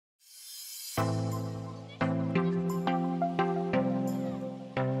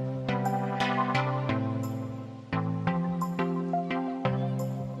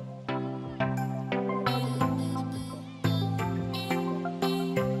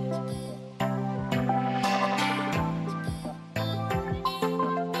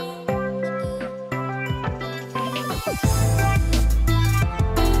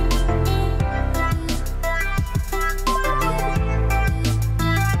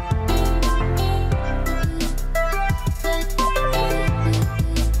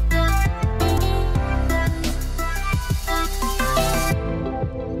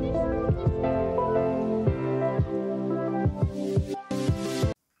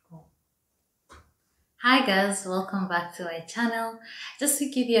Hi guys, welcome back to my channel. Just to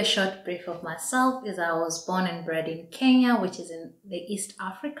give you a short brief of myself, is I was born and bred in Kenya, which is in the East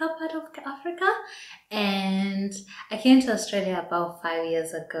Africa part of Africa, and I came to Australia about 5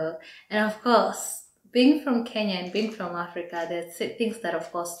 years ago. And of course, being from Kenya and being from Africa, there's things that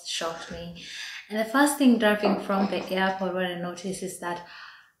of course shocked me. And the first thing driving from the airport, what I noticed is that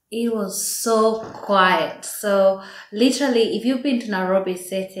it was so quiet. So literally, if you've been to Nairobi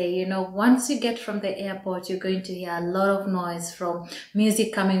City, you know, once you get from the airport, you're going to hear a lot of noise from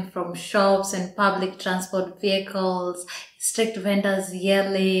music coming from shops and public transport vehicles, street vendors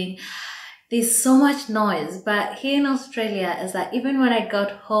yelling. There's so much noise, but here in Australia is that even when I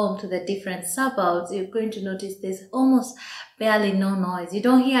got home to the different suburbs, you're going to notice there's almost barely no noise. You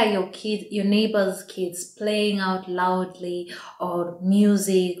don't hear your kids, your neighbors' kids playing out loudly, or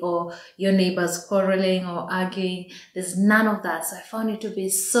music, or your neighbors quarreling or arguing. There's none of that. So I found it to be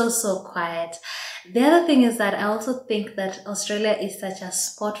so quiet. The other thing is that I also think that Australia is such a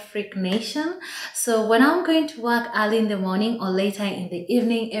sport freak nation. So when I'm going to work early in the morning or later in the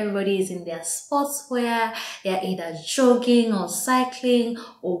evening, everybody is in their sportswear. They're either jogging or cycling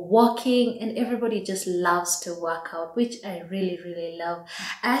or walking, and everybody just loves to work out, which I really love.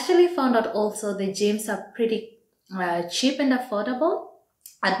 I actually found out also the gyms are pretty cheap and affordable.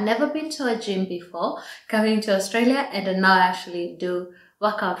 I'd never been to a gym before coming to Australia, and now I actually do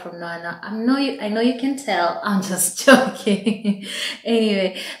work out from now on. I know you can tell, I'm just joking.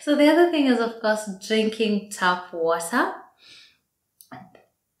 Anyway, so the other thing is, of course, drinking tap water.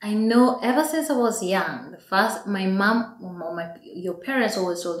 I know ever since I was young, my mom or your parents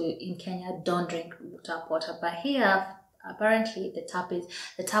always told you in Kenya, don't drink tap water. But here, apparently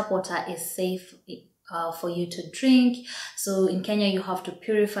the tap water is safe for you to drink. So in Kenya, you have to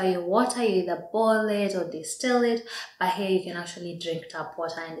purify your water. You either boil it or distill it. But here you can actually drink tap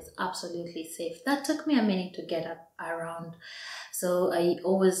water, and it's absolutely safe. That took me a minute to get around. So I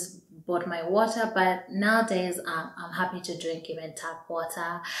always bought my water, but nowadays I'm happy to drink even tap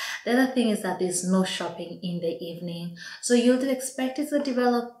water. The other thing is that there's no shopping in the evening. So you'd expect it's a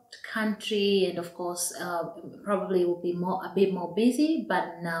developed country, and of course probably will be a bit more busy,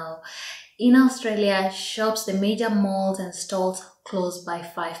 but no. In Australia, shops, the major malls and stores close by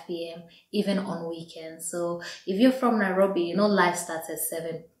 5 p.m. even on weekends. So if you're from Nairobi, you know life starts at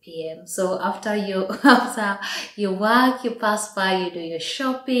 7 p.m. So after you work, you pass by, you do your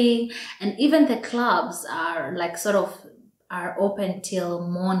shopping, and even the clubs are like are open till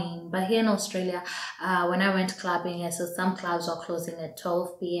morning. But here in Australia, when I went clubbing, I saw some clubs are closing at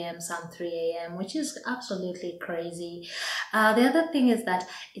 12 p.m., some 3 a.m., which is absolutely crazy. The other thing is that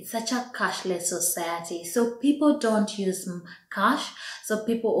it's such a cashless society. So people don't use cash. So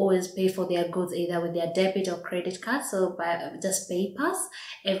people always pay for their goods either with their debit or credit card. So by just PayPass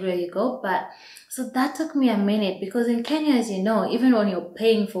everywhere you go. But so that took me a minute, because in Kenya, as you know, even when you're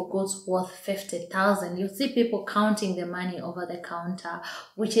paying for goods worth 50,000, you see people counting the money over the counter,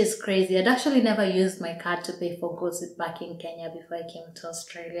 which is crazy. I'd actually never used my card to pay for goods back in Kenya before I came to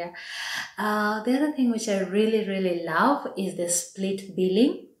Australia. The other thing which I really love is the split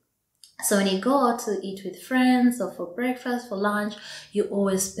billing. So when you go out to eat with friends or for breakfast, for lunch, you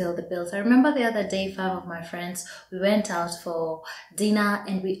always spill the bills. I remember the other day, 5 of my friends, we went out for dinner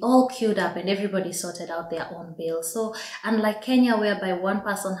and we all queued up and everybody sorted out their own bills. So unlike Kenya, whereby one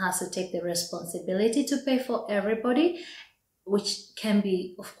person has to take the responsibility to pay for everybody, which can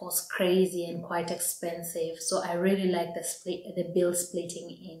be, of course, crazy and quite expensive. So I really like the bill splitting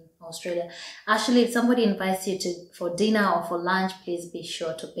in Australia. Actually, if somebody invites you for dinner or for lunch, please be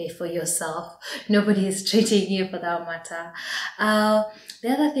sure to pay for yourself. Nobody is treating you for that matter. The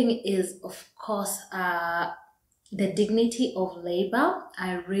other thing is, of course, the dignity of labor.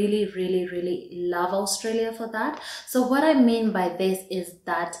 I really love Australia for that. So what I mean by this is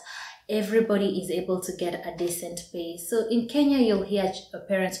that everybody is able to get a decent pay. So in Kenya, you'll hear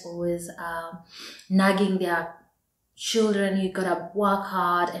parents always nagging their children, you gotta work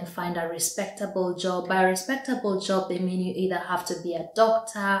hard and find a respectable job. By a respectable job, they mean you either have to be a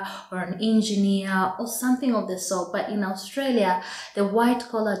doctor or an engineer or something of the sort. But in Australia, the white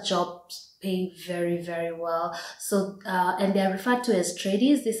collar jobs pay very, very well. So and they are referred to as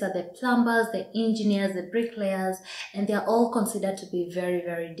tradies. These are the plumbers, the engineers, the bricklayers, and they are all considered to be very,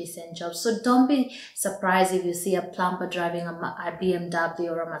 very decent jobs. So don't be surprised if you see a plumber driving a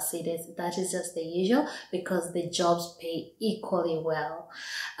BMW or a Mercedes. That is just the usual, because the jobs pay equally well.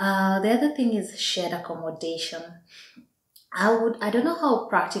 The other thing is shared accommodation. I don't know how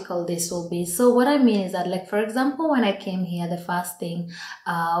practical this will be. So what I mean is that, like, for example, when I came here, the first thing,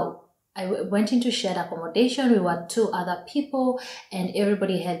 I went into shared accommodation. We were 2 other people and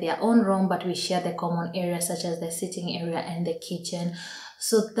everybody had their own room, but we shared the common areas such as the sitting area and the kitchen.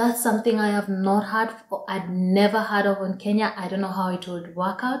 So that's something I have not had, I'd never heard of in Kenya. I don't know how it would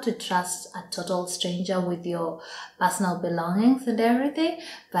work out to trust a total stranger with your personal belongings and everything.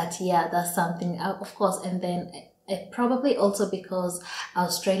 But yeah, that's something, of course. And then probably also because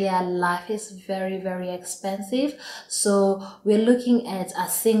Australia life is very, very expensive, so we're looking at a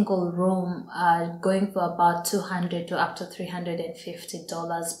single room going for about $200 to up to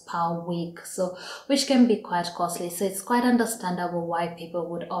 $350 per week, so which can be quite costly. So it's quite understandable why people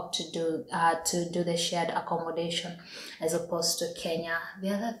would opt to do the shared accommodation as opposed to Kenya. The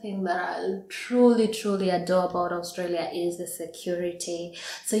other thing that I truly adore about Australia is the security.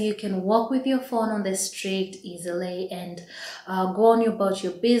 So you can walk with your phone on the street easily and go on about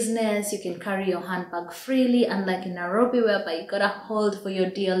your business. You can carry your handbag freely, unlike in Nairobi whereby you gotta hold for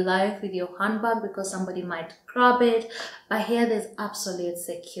your dear life with your handbag because somebody might grab it. But here there's absolute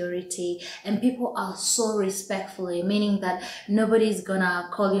security and people are so respectful, meaning that nobody's gonna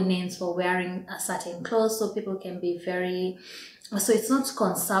call you names for wearing a certain clothes, so people can be very, so it's not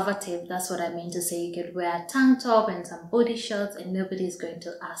conservative. That's what I mean to say. You could wear a tank top and some body shorts and nobody's going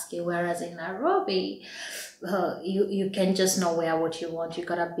to ask you. Whereas in Nairobi, you can just not wear what you want. You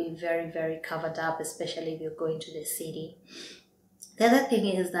gotta be very, very covered up, especially if you're going to the city. The other thing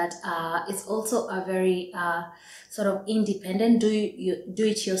is that it's also a very sort of independent, do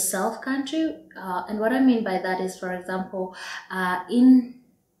it yourself country. And what I mean by that is, for example, in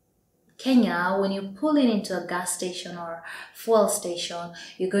Kenya, when you pull into a gas station or fuel station,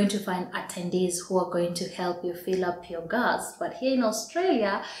 you're going to find attendees who are going to help you fill up your gas. But here in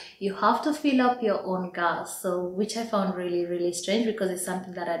Australia, you have to fill up your own gas, so which I found really strange because it's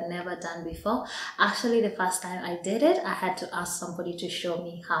something that I'd never done before. Actually, the first time I did it, I had to ask somebody to show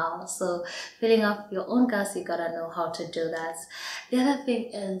me how. So filling up your own gas, you gotta know how to do that. The other thing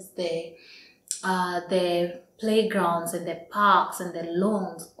is the playgrounds and the parks and the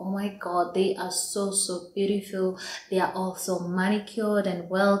lawns. Oh my god, they are so beautiful. They are also manicured and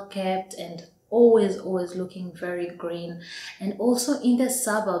well kept and always looking very green. And also in the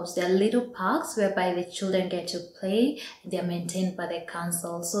suburbs, there are little parks whereby the children get to play. They are maintained by the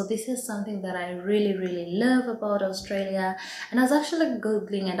council. So this is something that I really love about Australia. And I was actually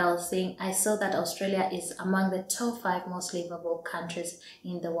googling and I was saying, I saw that Australia is among the top 5 most livable countries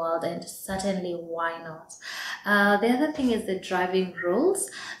in the world, and certainly why not. The other thing is the driving rules.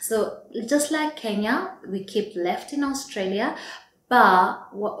 So just like Kenya, we keep left in Australia, but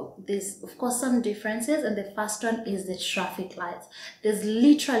there's of course some differences, and the first one is the traffic lights. There's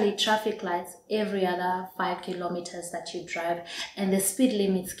literally traffic lights every other 5 kilometers that you drive, and the speed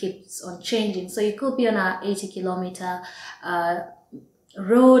limits keeps on changing. So you could be on a 80-kilometer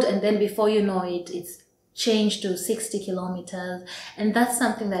road, and then before you know it, it's changed to 60 kilometers, and that's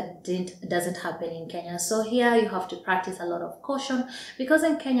something that doesn't happen in Kenya. So here you have to practice a lot of caution, because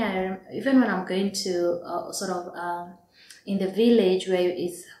in Kenya, even when I'm going to in the village where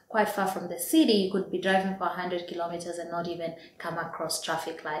it's quite far from the city, you could be driving for 100 kilometers and not even come across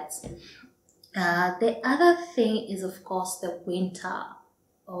traffic lights. The other thing is, of course, the winter.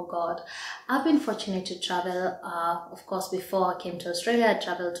 Oh god, I've been fortunate to travel. Of course, before I came to Australia, I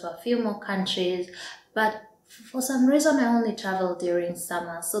traveled to a few more countries, but for some reason I only traveled during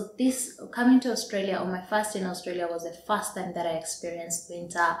summer. So this coming to Australia, or my first in Australia, was the first time that I experienced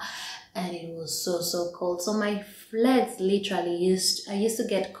winter, and it was so cold. So my legs literally I used to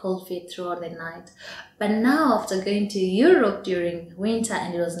get cold feet throughout the night. But now, after going to Europe during winter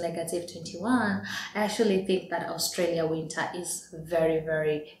and it was -21, I actually think that Australia winter is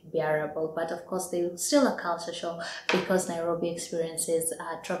very bearable. But of course, there's still a culture shock because Nairobi experiences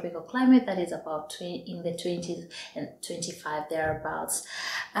a tropical climate that is about in the 20s and 25 thereabouts.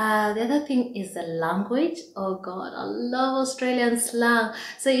 The other thing is the language. Oh God, I love Australian slang.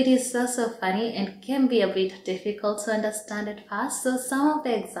 So it is so funny and can be a bit difficult to understand at first. So some of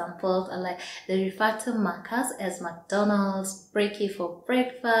the examples are like they refer to Macca's as McDonald's, breaky for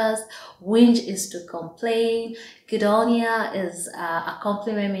breakfast, whinge is to complain, good on ya is a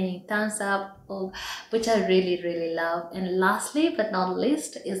compliment meaning thumbs up, which I really love. And lastly but not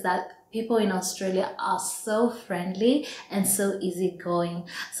least is that people in Australia are so friendly and so easygoing.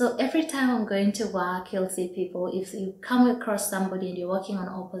 So every time I'm going to work, you'll see people, if you come across somebody and you're working on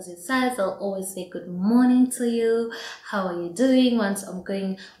opposite sides, they'll always say good morning to you. How are you doing?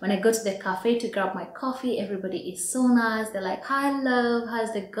 When I go to the cafe to grab my coffee, everybody is so nice. They're like, hi love,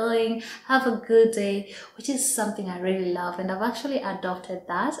 how's it going? Have a good day, which is something I really love. And I've actually adopted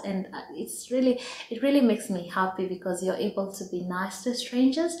that. And it really makes me happy because you're able to be nice to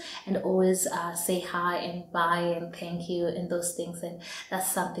strangers and always say hi and bye and thank you and those things. And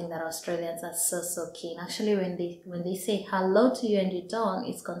that's something that Australians are so keen. Actually, when they say hello to you and you don't,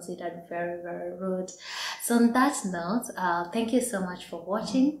 it's considered very rude. So on that note, thank you so much for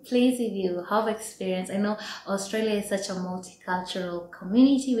watching. Please, if you have experience, I know Australia is such a multicultural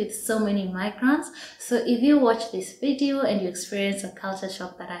community with so many migrants. So if you watch this video and you experience a culture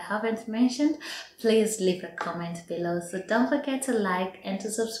shock that I haven't mentioned, please leave a comment below. So don't forget to like and to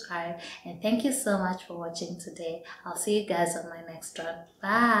subscribe. And thank you so much for watching today. I'll see you guys on my next one.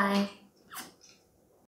 Bye.